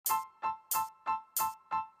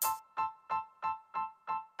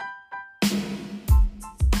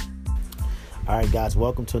All right, guys,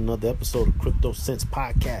 welcome to another episode of Crypto Sense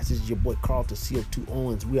Podcast. This is your boy Carlton CO2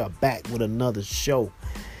 Owens. We are back with another show.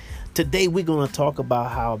 Today, we're going to talk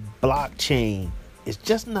about how blockchain is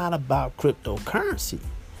just not about cryptocurrency.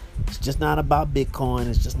 It's just not about Bitcoin.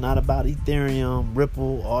 It's just not about Ethereum,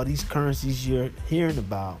 Ripple, all these currencies you're hearing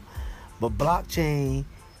about. But blockchain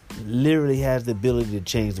literally has the ability to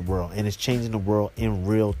change the world, and it's changing the world in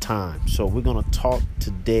real time. So we're going to talk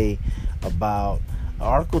today about an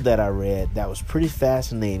article that I read that was pretty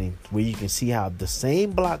fascinating, where you can see how the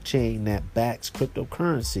same blockchain that backs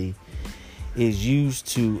cryptocurrency is used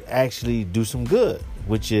to actually do some good,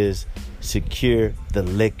 which is secure the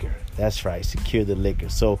liquor. That's right, secure the liquor.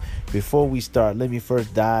 So before we start, let me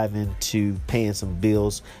first dive into paying some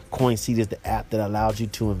bills. CoinSeed is the app that allows you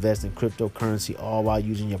to invest in cryptocurrency all while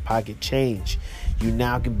using your pocket change. You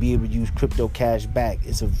now can be able to use crypto cash back.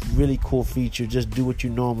 It's a really cool feature. Just do what you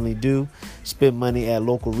normally do. Spend money at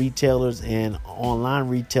local retailers and online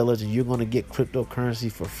retailers, and you're going to get cryptocurrency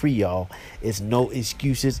for free, y'all. It's no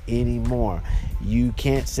excuses anymore. You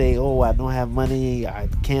can't say, oh, I don't have money, I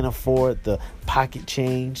can't afford the pocket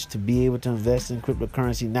change to be able to invest in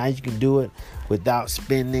cryptocurrency. Now you can do it without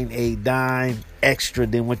spending a dime extra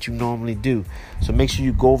than what you normally do. So make sure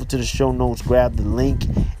you go over to the show notes, grab the link,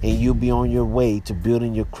 and you'll be on your way to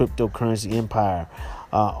building your cryptocurrency empire.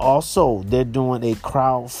 Also, they're doing a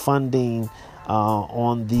crowdfunding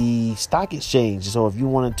on the stock exchange. So if you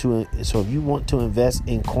want to invest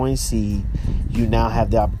in CoinSeed, you now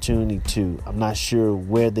have the opportunity to. I'm not sure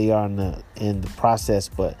where they are in the process,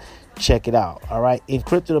 but check it out. All right.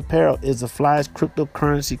 Encrypted Apparel is the flyest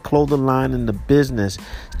cryptocurrency clothing line in the business.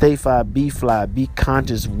 Stay fly, be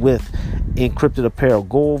conscious with Encrypted Apparel.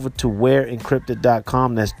 Go over to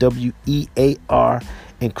wearencrypted.com. That's WEAR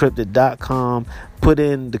encrypted.com. Put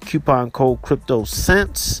in the coupon code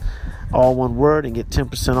CryptoSense, all one word, and get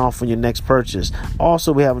 10% off on your next purchase.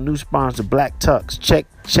 Also, we have a new sponsor, Black Tux.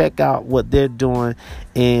 Check out what they're doing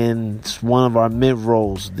in one of our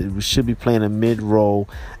mid-rolls. We should be playing a mid-roll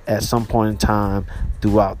at some point in time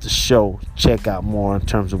throughout the show. Check out more in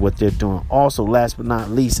terms of what they're doing. Also, last but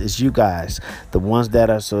not least, is you guys, the ones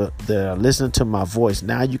that are listening to my voice.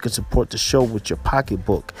 Now you can support the show with your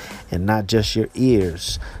pocketbook and not just your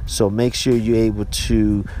ears. So make sure you're able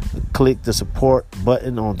to click the support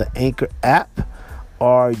button on the Anchor app,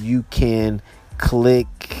 or you can click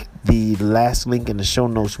the last link in the show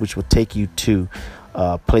notes, which will take you to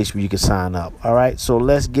a place where you can sign up. All right, so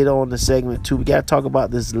let's get on to segment 2. We got to talk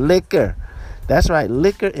about this liquor. That's right,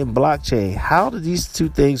 liquor and blockchain. How do these two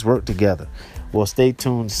things work together? Well, stay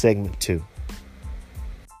tuned to segment 2.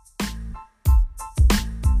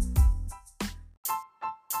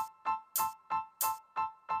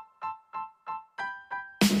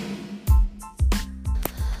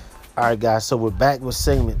 All right, guys, so we're back with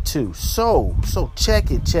segment 2. So check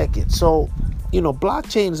it. So,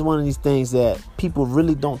 blockchain is one of these things that people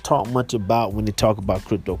really don't talk much about when they talk about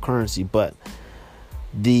cryptocurrency. But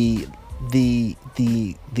the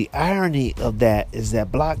irony of that is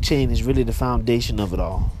that blockchain is really the foundation of it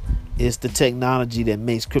all. It's the technology that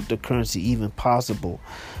makes cryptocurrency even possible.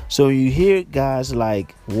 So you hear guys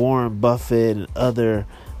like Warren Buffett and other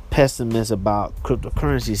pessimists about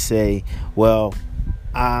cryptocurrency say, well,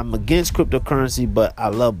 I'm against cryptocurrency, but I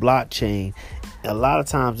love blockchain. A lot of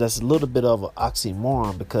times that's a little bit of an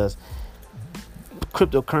oxymoron, because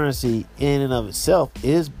cryptocurrency in and of itself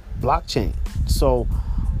is blockchain. So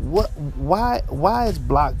why is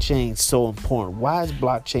blockchain so important? Why is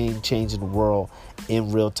blockchain changing the world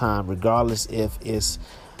in real time, regardless if it's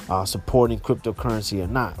supporting cryptocurrency or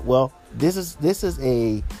not? Well, this is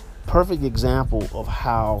a perfect example of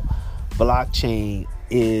how blockchain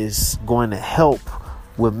is going to help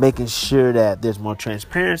with making sure that there's more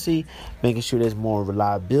transparency, making sure there's more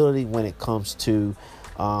reliability when it comes to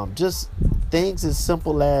just things as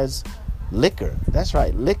simple as liquor. That's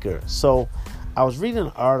right, liquor. So I was reading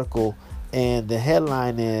an article, and the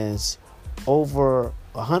headline is, over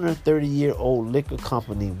 130-year-old liquor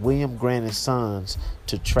company William Grant & Sons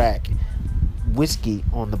to track whiskey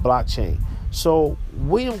on the blockchain. So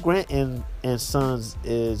William Grant & Sons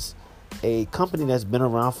is a company that's been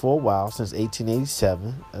around for a while, since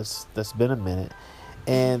 1887. That's been a minute.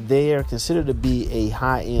 And they are considered to be a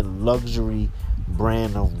high-end luxury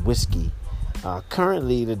brand of whiskey.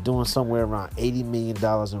 Currently, they're doing somewhere around $80 million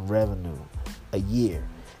in revenue a year.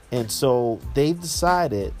 And so they've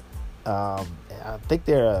decided, I think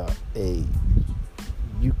they're a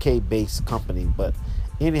UK-based company, but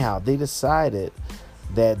anyhow, they decided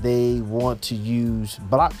that they want to use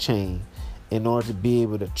blockchain in order to be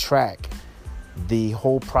able to track the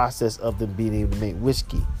whole process of them being able to make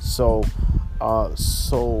whiskey. So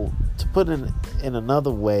to put it in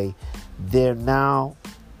another way, they're now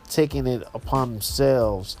taking it upon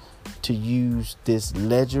themselves to use this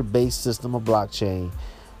ledger-based system of blockchain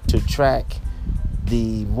to track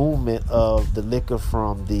the movement of the liquor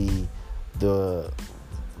from the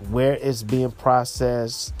where it's being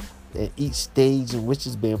processed, at each stage in which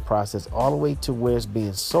it's being processed, all the way to where it's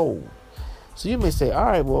being sold. So you may say, all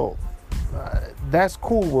right, well, that's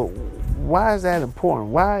cool, but why is that important?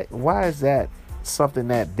 Why is that something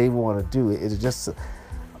that they want to do? Is it just,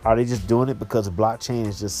 are they just doing it because blockchain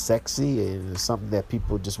is just sexy and it's something that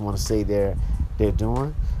people just want to say they're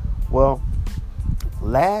doing? Well,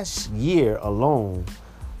 last year alone,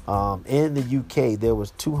 in the UK, there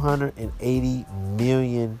was 280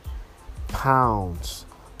 million pounds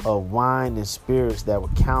of wine and spirits that were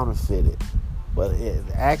counterfeited. But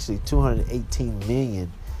actually 218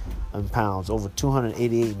 million pounds, over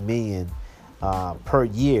 288 million per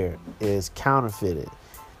year is counterfeited.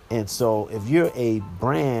 And so if you're a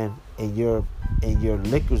brand and your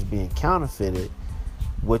liquor's being counterfeited,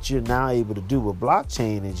 what you're now able to do with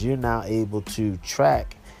blockchain is you're now able to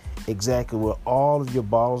track exactly where all of your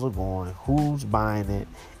bottles are going, who's buying it,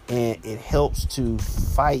 and it helps to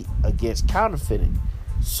fight against counterfeiting.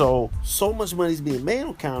 So much money is being made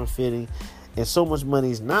on counterfeiting, and so much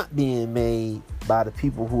money is not being made by the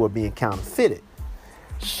people who are being counterfeited.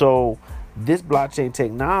 So this blockchain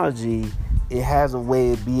technology, it has a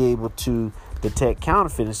way to be able to detect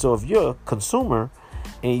counterfeiting. So if you're a consumer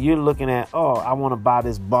and you're looking at, oh, I want to buy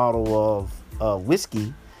this bottle of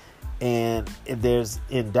whiskey, and if there's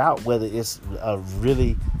in doubt whether it's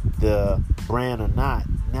really the brand or not,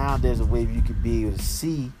 now there's a way you could be able to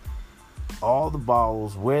see all the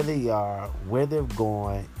bottles, where they are, where they're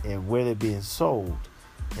going, and where they're being sold.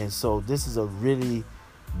 And so this is a really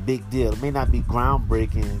big deal. It may not be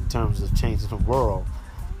groundbreaking in terms of changing the world,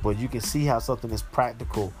 but you can see how something as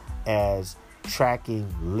practical as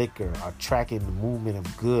tracking liquor or tracking the movement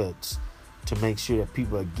of goods to make sure that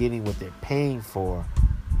people are getting what they're paying for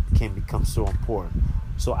can become so important.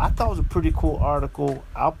 So I thought it was a pretty cool article.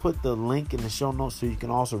 I'll put the link in the show notes so you can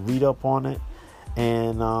also read up on it.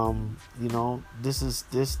 And this is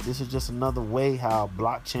just another way how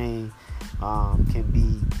blockchain can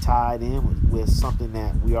be tied in with something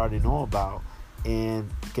that we already know about,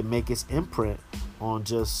 and can make its imprint on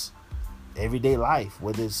just everyday life,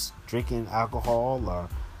 whether it's drinking alcohol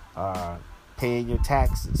or paying your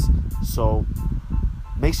taxes. So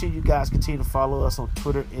make sure you guys continue to follow us on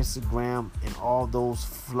Twitter, Instagram, and all those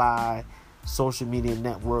fly social media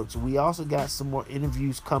networks. We also got some more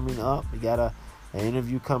interviews coming up. We got an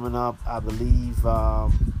interview coming up, I believe,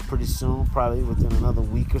 pretty soon, probably within another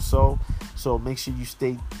week or so. So make sure you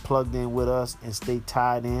stay plugged in with us and stay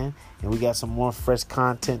tied in. And we got some more fresh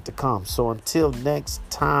content to come. So until next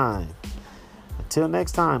time,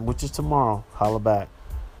 which is tomorrow, holla back.